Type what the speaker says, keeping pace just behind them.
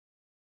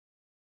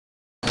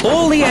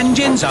All the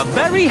engines are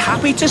very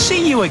happy to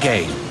see you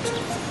again.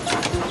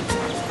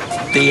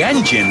 The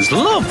engines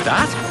love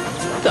that.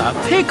 The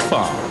pig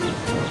farm.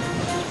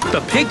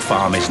 The pig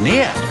farm is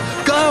near.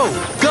 Go!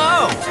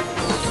 Go!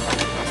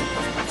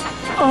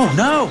 Oh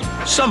no!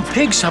 Some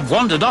pigs have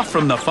wandered off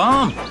from the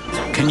farm.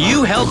 Can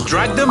you help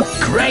drag them?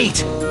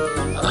 Great!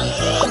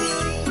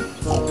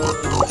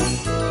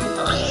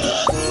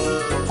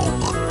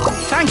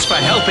 Thanks for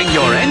helping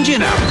your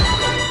engine out.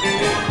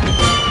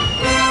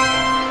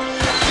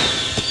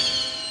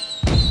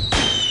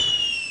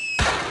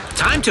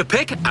 Time to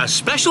pick a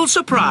special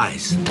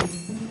surprise.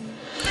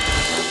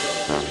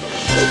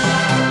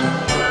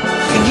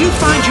 Can you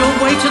find your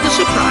way to the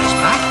surprise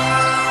pack?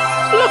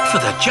 Look for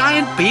the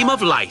giant beam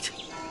of light.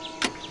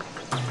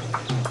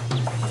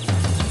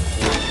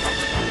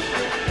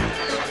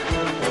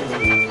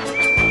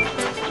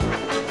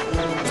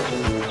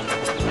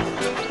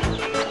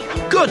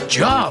 Good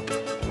job!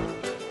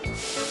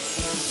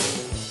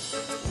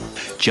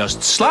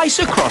 Just slice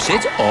across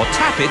it or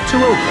tap it to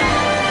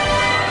open.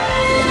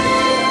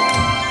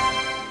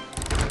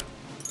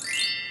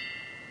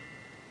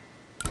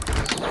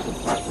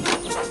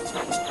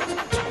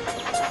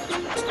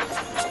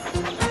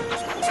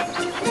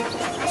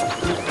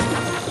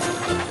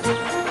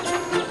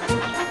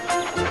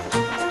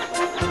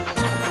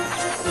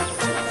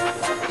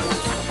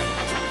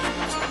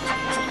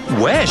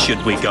 Where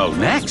should we go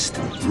next?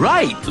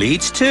 Right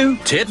leads to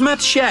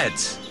Tidmouth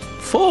Sheds.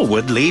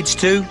 Forward leads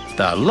to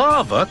the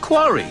Lava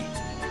Quarry.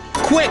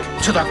 Quick,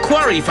 to the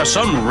quarry for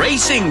some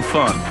racing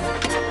fun.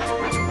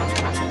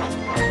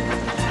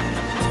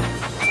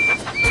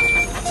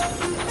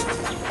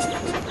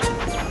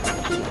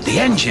 The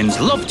engines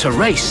love to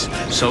race,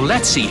 so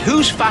let's see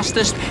who's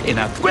fastest in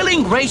a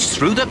thrilling race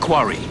through the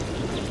quarry.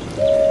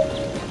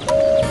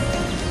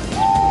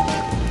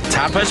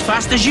 Tap as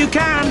fast as you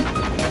can.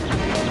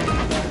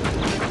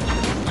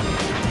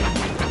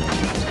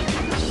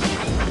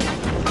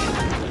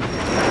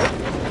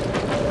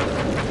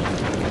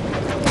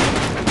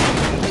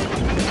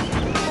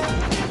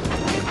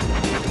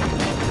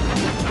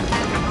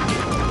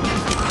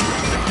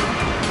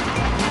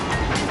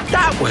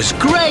 That was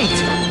great!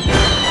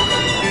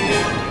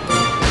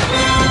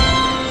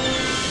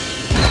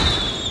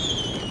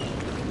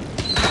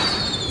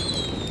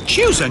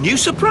 Choose a new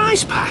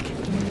surprise pack.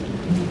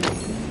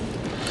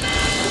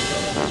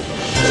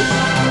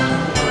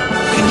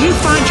 Can you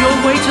find your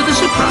way to the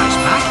surprise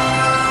pack?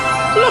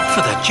 Look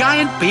for the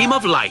giant beam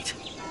of light.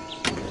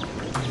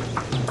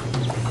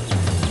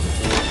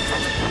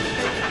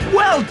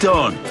 Well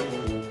done!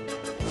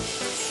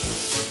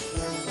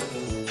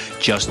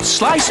 Just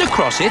slice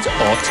across it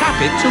or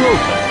tap it to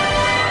open.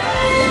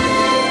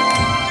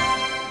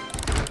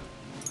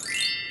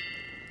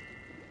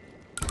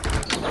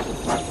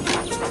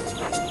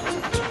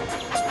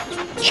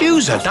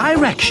 Choose a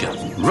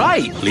direction.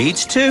 Right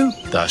leads to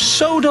the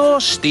Sodor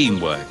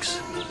Steamworks.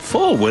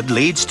 Forward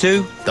leads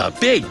to the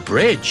big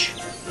bridge.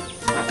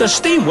 The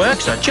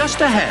steamworks are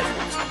just ahead.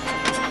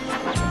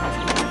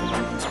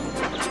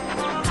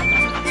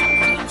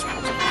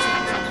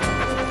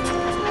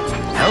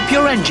 Help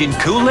your engine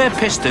cool their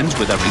pistons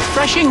with a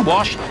refreshing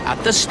wash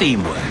at the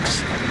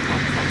steamworks.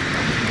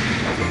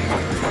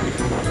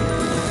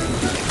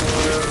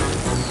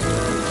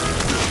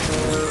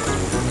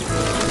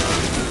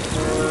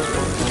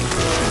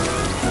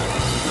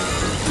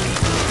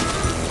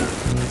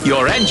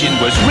 Your engine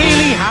was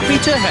really happy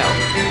to help.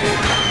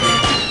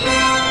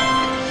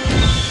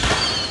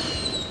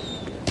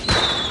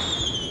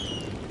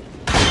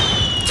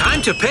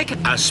 Time to pick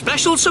a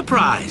special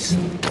surprise.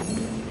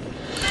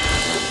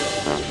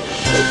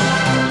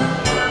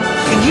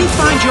 Can you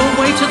find your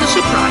way to the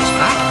surprise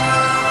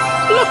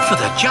pack? Look for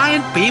the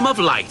giant beam of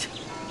light.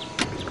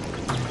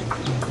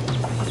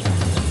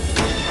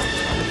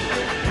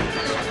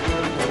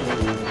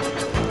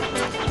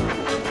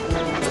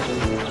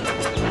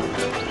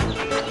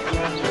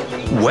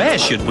 Where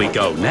should we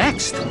go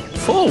next?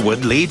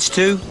 Forward leads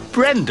to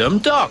Brendam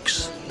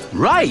Docks.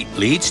 Right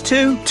leads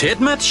to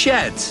Tidmouth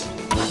Sheds.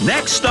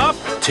 Next stop,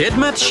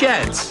 Tidmouth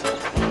Sheds.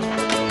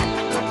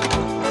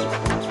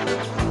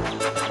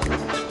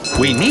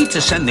 We need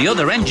to send the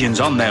other engines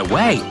on their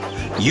way.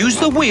 Use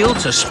the wheel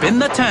to spin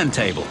the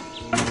turntable.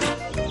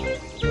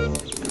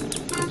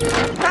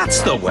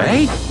 That's the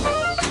way.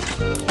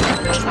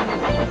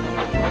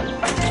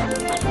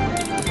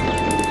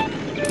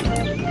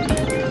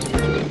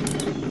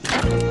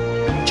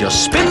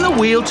 Just spin the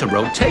wheel to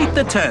rotate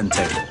the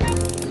turntable.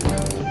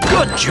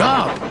 Good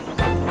job!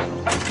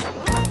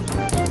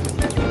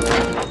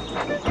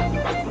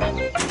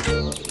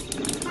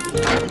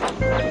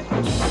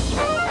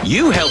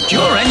 You helped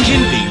your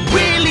engine be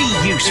really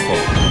useful.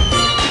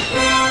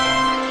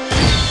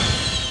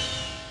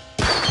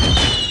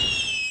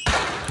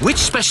 Which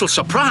special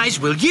surprise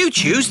will you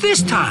choose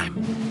this time?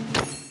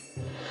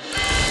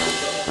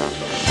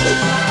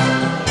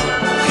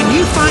 Can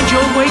you find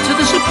your way to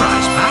the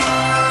surprise pack?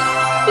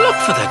 Look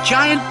for the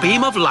giant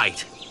beam of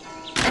light.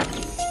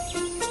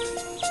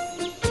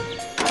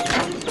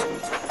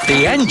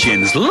 The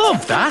engines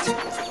love that.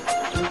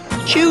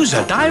 Choose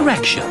a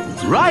direction.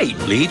 Right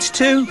leads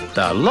to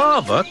the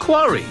lava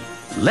quarry.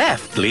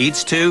 Left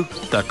leads to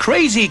the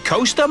Crazy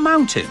Coaster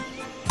Mountain.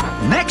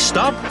 Next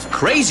stop,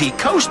 Crazy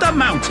Coaster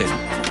Mountain.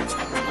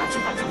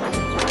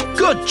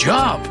 Good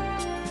job!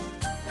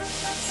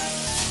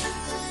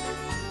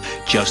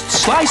 Just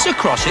slice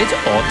across it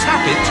or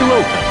tap it to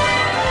open.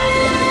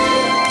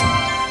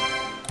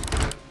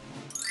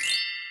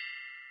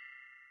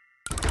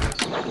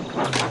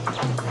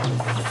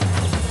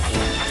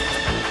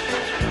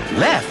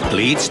 Left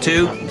leads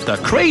to the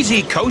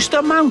Crazy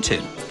Coaster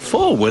Mountain.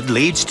 Forward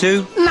leads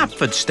to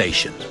Knapford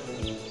Station.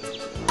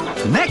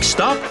 Next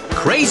stop,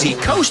 Crazy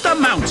Coaster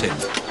Mountain.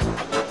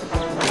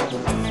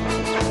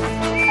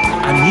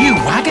 A new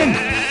wagon.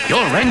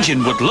 Your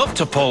engine would love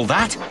to pull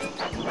that.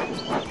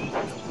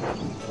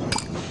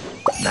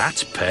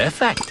 That's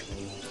perfect.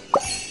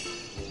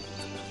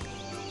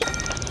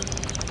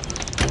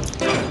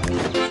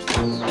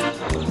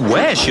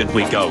 Where should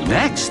we go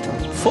next?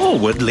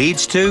 Forward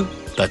leads to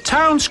the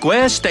Town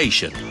Square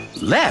Station.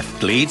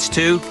 Left leads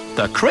to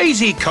the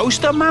Crazy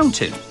Coaster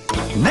Mountain.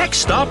 Next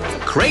stop,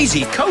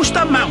 Crazy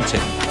Coaster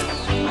Mountain.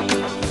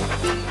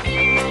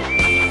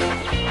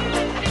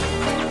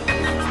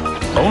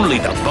 Only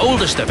the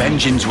boldest of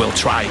engines will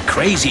try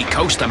Crazy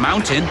Coaster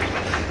Mountain.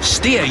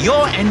 Steer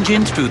your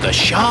engine through the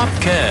sharp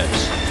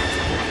curves.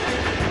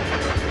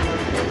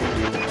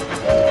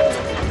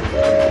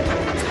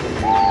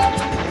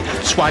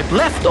 Swipe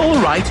left or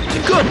right.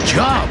 Good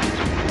job.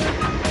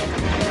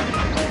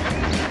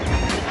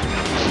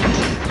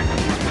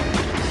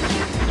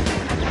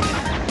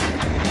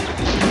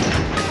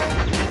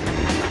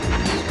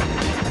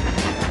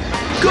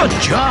 Good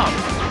job.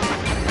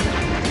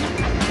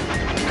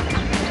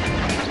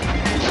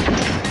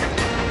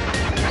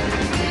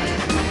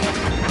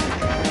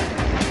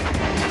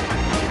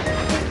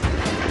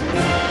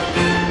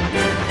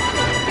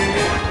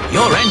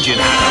 Your engine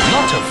had a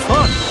lot of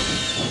fun.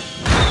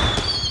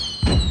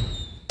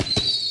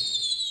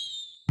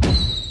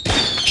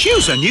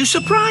 Choose a new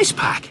surprise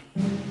pack.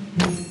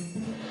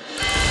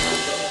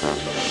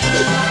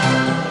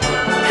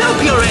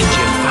 Help your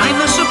engine find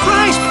the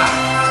surprise pack.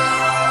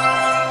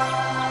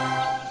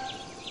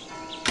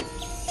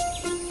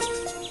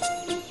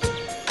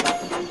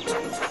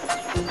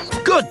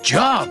 Good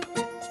job.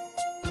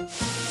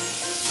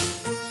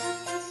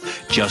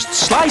 Just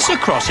slice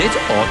across it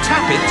or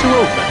tap it to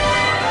open.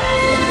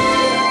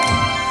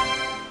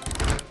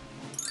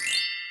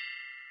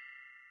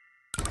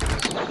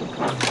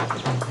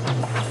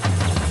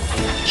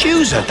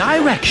 Choose a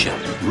direction.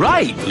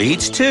 Right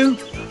leads to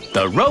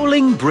the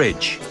Rolling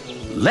Bridge.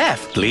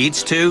 Left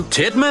leads to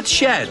Tidmouth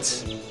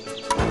Sheds.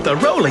 The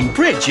rolling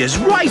bridge is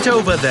right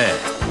over there.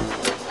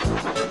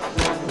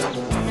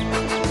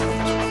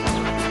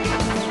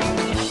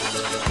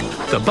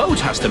 The boat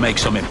has to make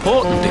some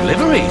important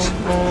deliveries.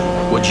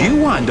 Would you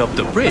wind up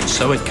the bridge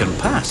so it can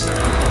pass?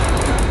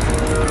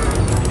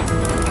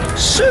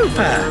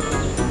 Super!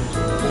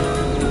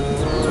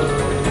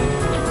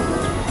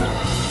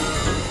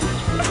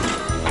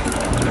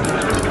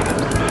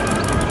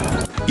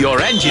 Your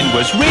engine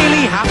was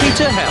really happy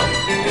to help.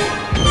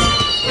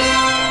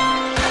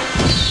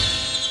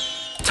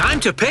 Time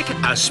to pick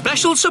a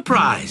special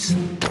surprise.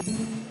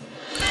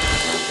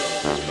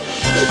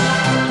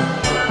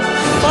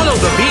 Follow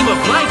the beam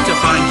of light to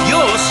find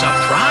your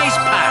surprise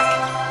pack.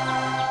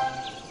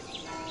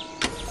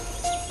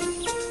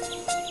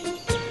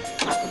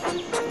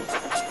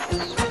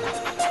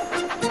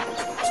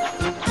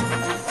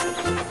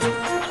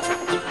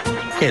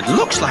 It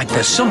looks like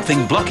there's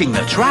something blocking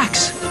the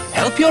tracks.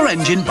 Help your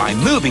engine by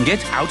moving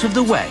it out of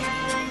the way.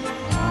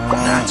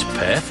 That's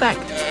perfect.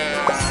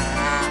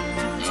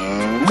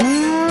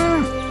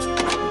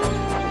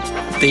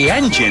 The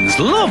engines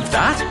love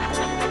that.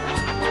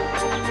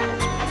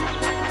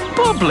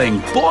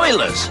 Bubbling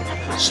boilers.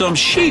 Some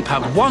sheep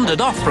have wandered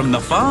off from the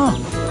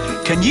farm.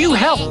 Can you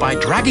help by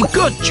dragging?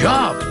 Good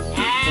job.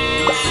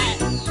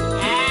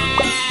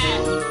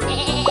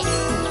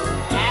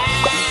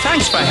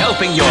 Thanks for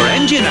helping your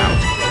engine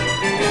out.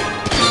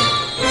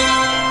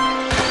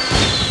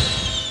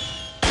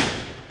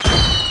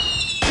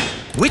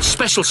 Which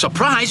special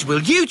surprise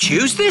will you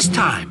choose this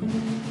time?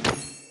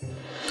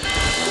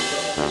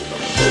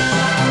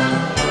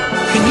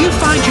 Can you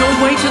find your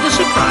way to the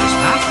surprise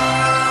pack?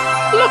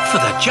 Look for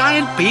the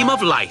giant beam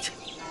of light.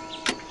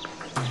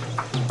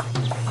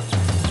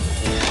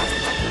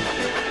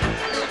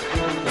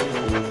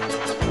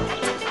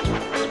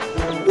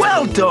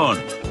 Well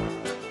done!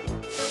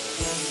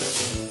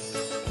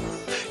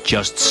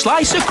 Just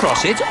slice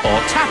across it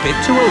or tap it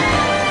to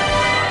open.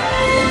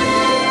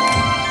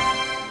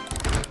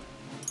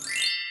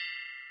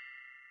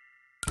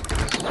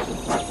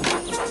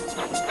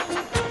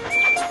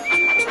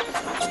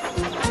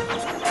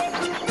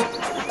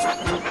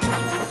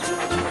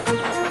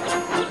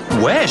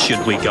 Where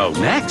should we go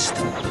next?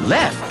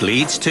 Left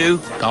leads to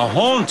the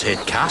Haunted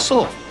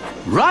Castle.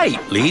 Right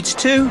leads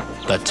to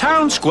the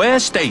Town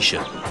Square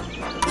Station.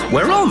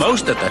 We're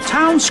almost at the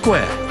Town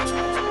Square.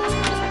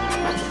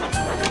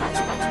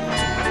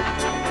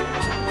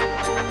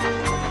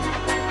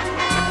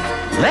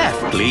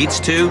 Left leads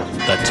to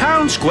the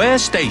Town Square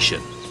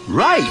Station.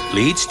 Right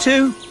leads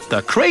to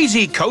the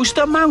Crazy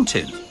Coaster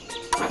Mountain.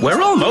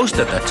 We're almost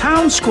at the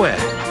Town Square.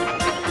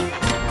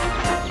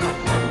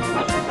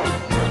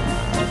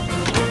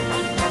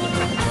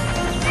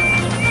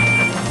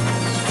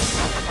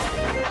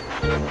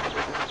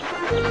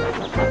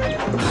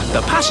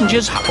 The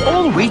passengers have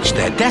all reached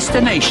their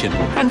destination,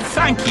 and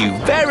thank you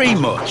very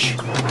much.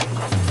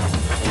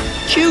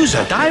 Choose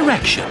a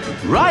direction.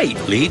 Right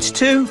leads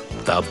to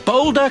the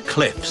Boulder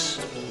Cliffs.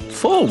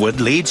 Forward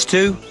leads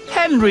to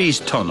Henry's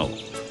Tunnel.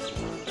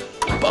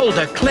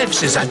 Boulder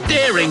Cliffs is a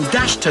daring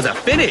dash to the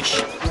finish.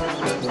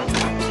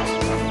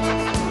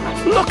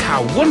 Look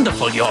how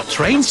wonderful your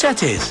train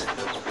set is.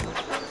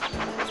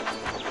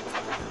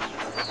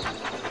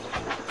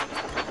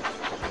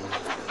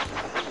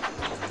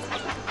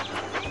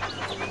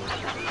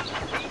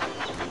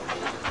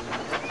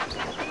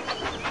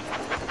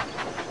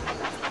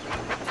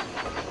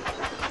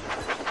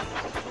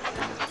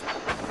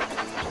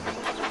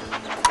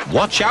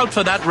 Watch out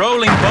for that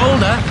rolling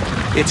boulder.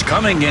 It's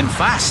coming in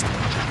fast.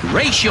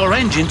 Race your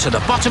engine to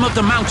the bottom of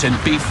the mountain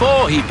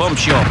before he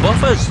bumps your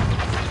buffers.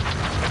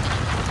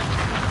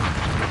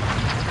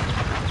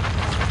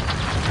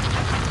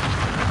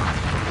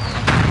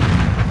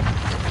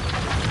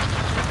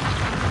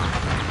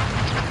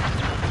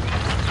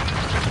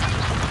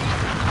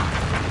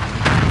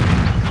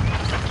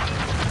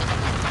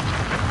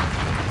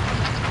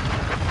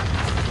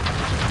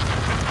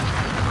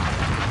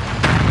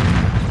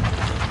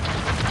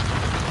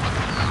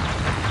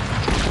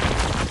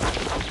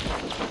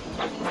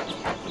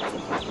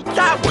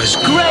 That was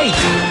great!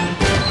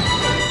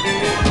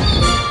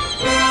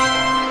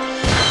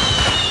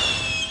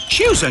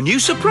 Choose a new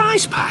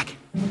surprise pack.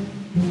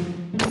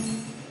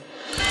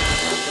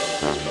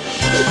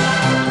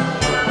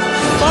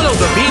 Follow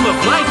the beam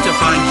of light to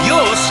find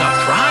your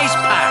surprise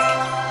pack.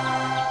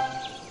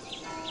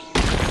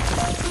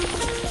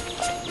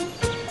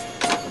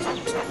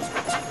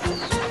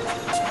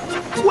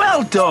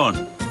 Well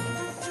done!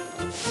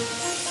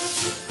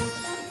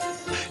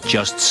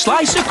 Just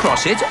slice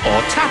across it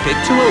or tap it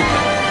to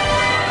open.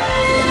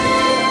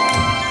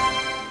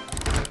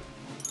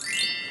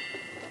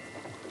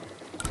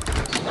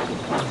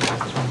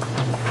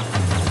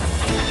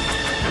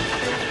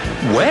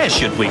 Where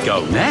should we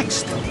go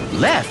next?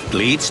 Left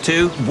leads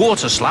to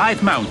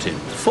Waterslide Mountain.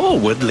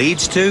 Forward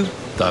leads to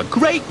the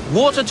Great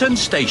Waterton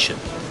Station.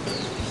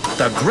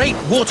 The Great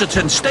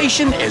Waterton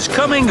Station is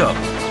coming up.